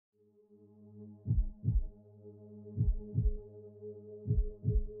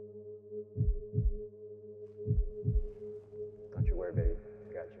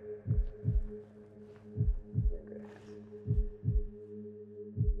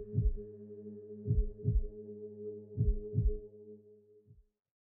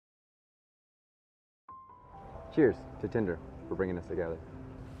Cheers to Tinder for bringing us together.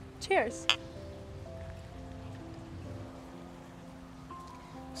 Cheers.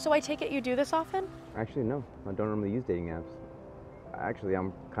 So I take it you do this often? Actually, no, I don't normally use dating apps. Actually,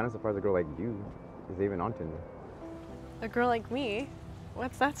 I'm kind of surprised a girl like you is even on Tinder. A girl like me?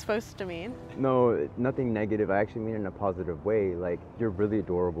 What's that supposed to mean? No, nothing negative. I actually mean it in a positive way. Like, you're really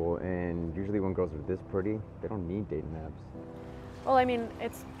adorable, and usually when girls are this pretty, they don't need dating apps. Well, I mean,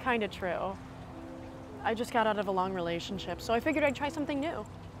 it's kind of true. I just got out of a long relationship, so I figured I'd try something new.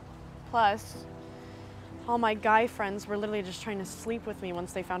 Plus, all my guy friends were literally just trying to sleep with me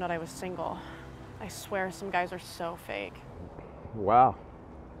once they found out I was single. I swear some guys are so fake. Wow.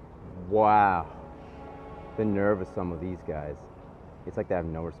 Wow. The nerve of some of these guys. It's like they have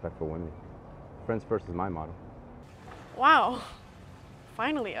no respect for women. Friends first is my motto. Wow.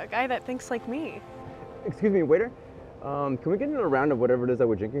 Finally, a guy that thinks like me. Excuse me, waiter. Can we get another round of whatever it is that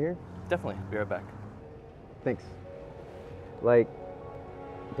we're drinking here? Definitely. Be right back. Thanks. Like,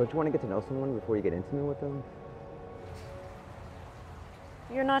 don't you want to get to know someone before you get intimate with them?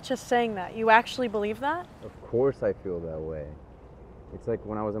 You're not just saying that. You actually believe that? Of course I feel that way. It's like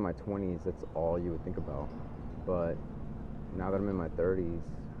when I was in my 20s, that's all you would think about. But now that I'm in my 30s,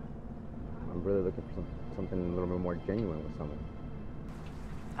 I'm really looking for something a little bit more genuine with someone.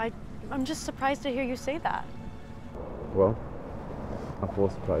 I'm just surprised to hear you say that. Well, I'm full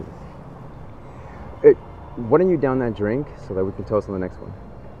of surprises. Hey, why don't you down that drink so that we can toast on the next one?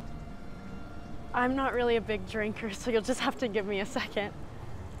 I'm not really a big drinker, so you'll just have to give me a second.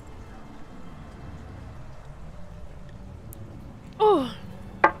 Oh,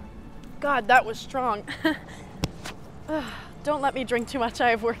 God, that was strong. Don't let me drink too much. I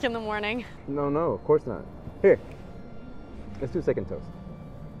have work in the morning. No, of course not. Here, let's do a second toast.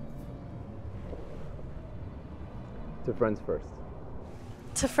 To friends first.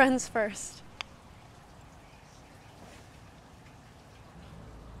 To friends first.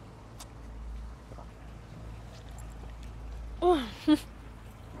 Oh.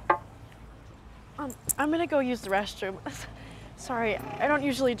 I'm gonna go use the restroom. Sorry, I don't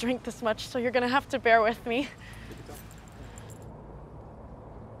usually drink this much, so you're gonna have to bear with me.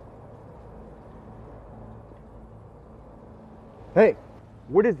 Hey,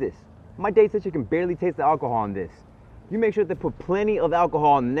 what is this? My date said she can barely taste the alcohol in this. You make sure they put plenty of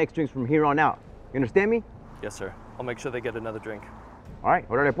alcohol in the next drinks from here on out. You understand me? Yes, sir. I'll make sure they get another drink. All right,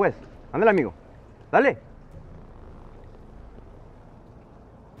 órale pues. Ándale, amigo. Dale.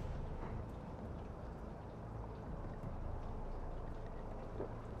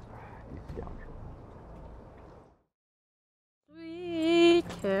 Sweet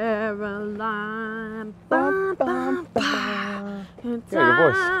Caroline. Bum, bum, bum. Yeah,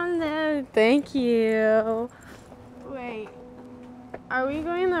 your voice. Thank you. Wait, are we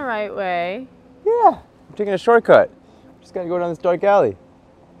going the right way? Yeah, I'm taking a shortcut. Just gotta go down this dark alley.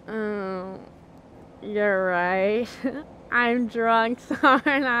 You're right. I'm drunk,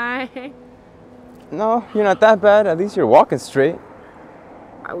 aren't I? No, you're not that bad. At least you're walking straight.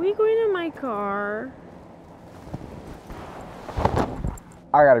 Are we going in my car?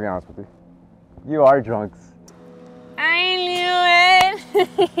 I gotta be honest with you. You are drunks. I knew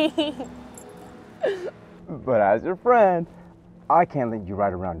it! But as your friend, I can't let you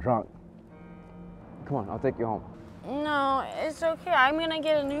ride around drunk. Come on, I'll take you home. No, it's okay. I'm gonna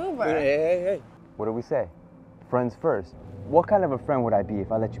get an Uber. Hey. What do we say? Friends first. What kind of a friend would I be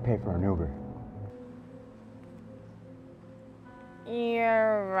if I let you pay for an Uber?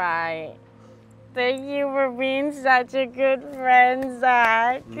 You're right. Thank you for being such a good friend,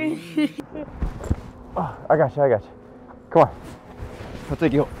 Zach. Oh, I got you. Come on. I'll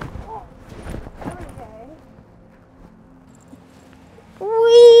take you home.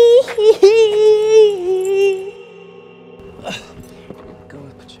 Go,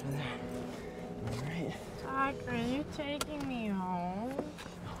 put you in there. All right. Zach, are you taking me home?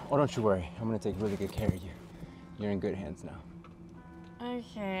 Oh, don't you worry. I'm gonna take really good care of you. You're in good hands now.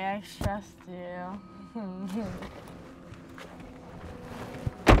 Okay, I trust you.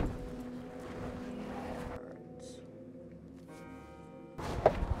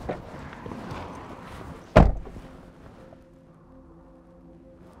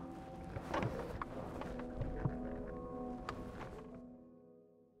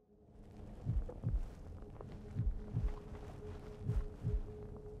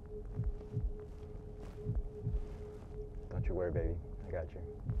 Don't you worry, baby. I got you.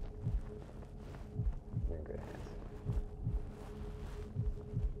 You're in good hands.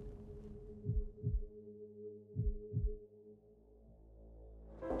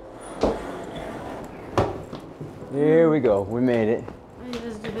 Here we go. We made it. I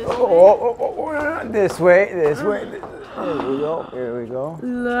just do This This way, this way. There we go, here we go.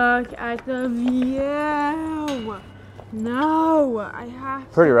 Look at the view. No, I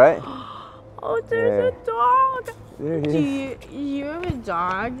have. Pretty, right? Oh, there's a dog. There he Do is. you have a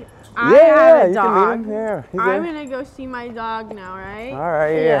dog? Yeah, I have a you dog. can leave him here. He's I'm there. gonna go see my dog now, right? All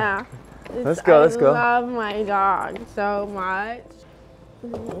right, yeah. Let's go, let's go. I love my dog so much.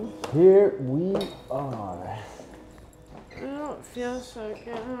 Here we are. I don't feel so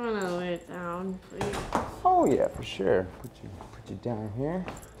good. I'm gonna lay down, please. Oh yeah, for sure. Put you down here.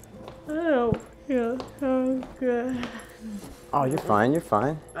 I don't feel so good. Oh, you're fine, you're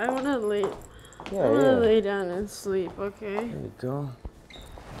fine. I wanna lay. Yeah, I wanna yeah. lay down and sleep. Okay. There you go.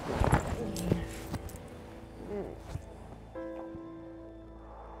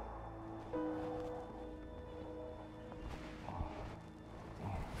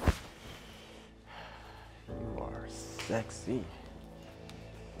 You are sexy.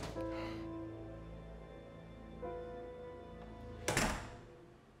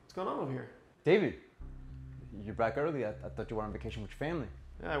 What's going on over here? David, you're back early. I thought you were on vacation with your family.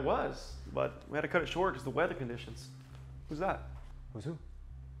 Yeah, I was, but we had to cut it short because the weather conditions. Who's that? Who's who?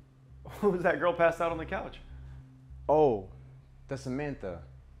 Who's that girl passed out on the couch? Oh, that's Samantha.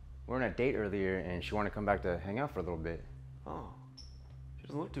 We were on a date earlier and she wanted to come back to hang out for a little bit. Oh, she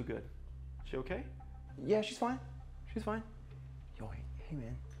doesn't look too good. She okay? Yeah, she's fine. She's fine. Yo, hey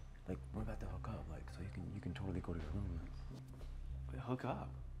man, like we're about to hook up, like so you can totally go to your room. Wait, hook up?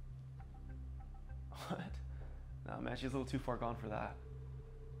 What? No, man, she's a little too far gone for that.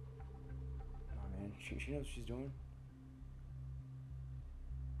 No man, she knows what she's doing.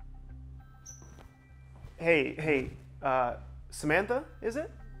 Hey, Samantha, is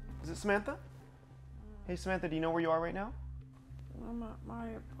it? Is it Samantha? Hey, Samantha, do you know where you are right now? I'm at my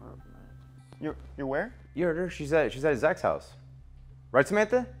apartment. You're where? You heard her. She's at Zach's house, right,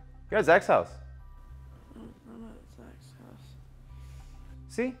 Samantha? You're at Zach's house. I'm at Zach's house.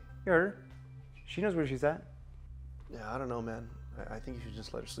 See, you heard her. She knows where she's at. Yeah, I don't know, man. I think you should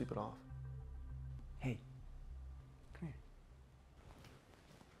just let her sleep it off. Hey, come here.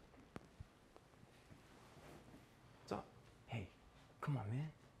 What's up? Hey, come on, man.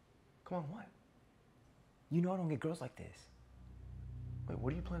 Come on, what? You know I don't get girls like this. Wait,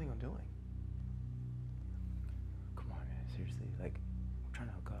 what are you planning on doing? Come on, man. Seriously, like, we're trying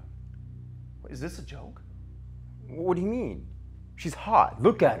to hook up. Wait, is this a joke? What do you mean? She's hot.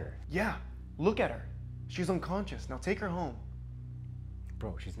 Look at her. Yeah, look at her. She's unconscious. Now take her home.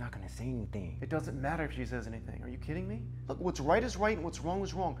 Bro, she's not gonna say anything. It doesn't matter if she says anything. Are you kidding me? Look, what's right is right and what's wrong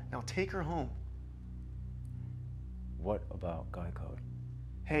is wrong. Now take her home. What about guy code?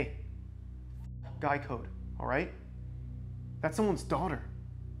 Hey, guy code, all right? That's someone's daughter.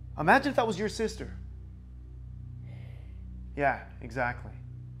 Imagine if that was your sister. Yeah, exactly.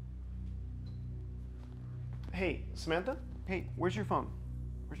 Hey, Samantha? Hey, where's your phone?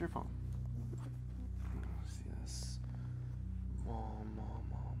 Where's your phone? Let's see this.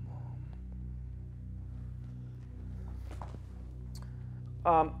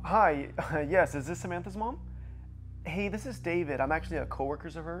 Mom. Hi, yes, is this Samantha's mom? Hey, this is David. I'm actually a coworker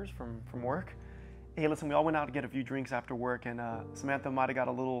of hers from work. Hey, listen, we all went out to get a few drinks after work, and Samantha might have got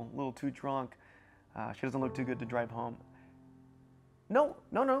a little too drunk. She doesn't look too good to drive home. No,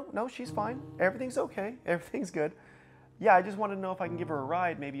 she's fine. Everything's okay. Everything's good. Yeah, I just wanted to know if I can give her a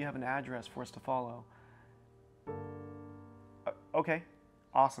ride. Maybe you have an address for us to follow. Okay,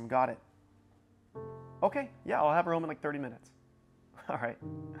 awesome, got it. Okay, yeah, I'll have her home in like 30 minutes. All right.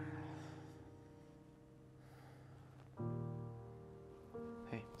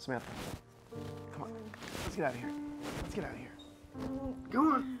 Hey, Samantha, come on, let's get out of here. Let's get out of here.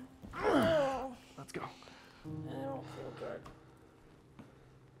 Go on. Let's go. I don't feel good.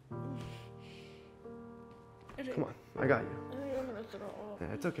 Come on, I got you. I think I'm gonna throw up.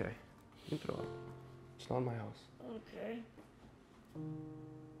 Yeah, it's okay. You can throw up. It's not my house. Okay.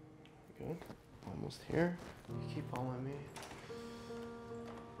 Good. Almost here. You keep following me.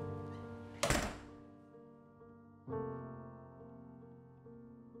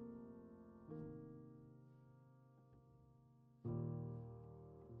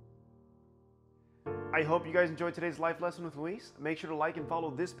 I hope you guys enjoyed today's life lesson with Luis. Make sure to like and follow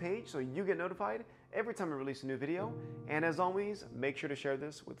this page so you get notified every time I release a new video. And as always, make sure to share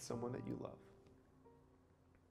this with someone that you love.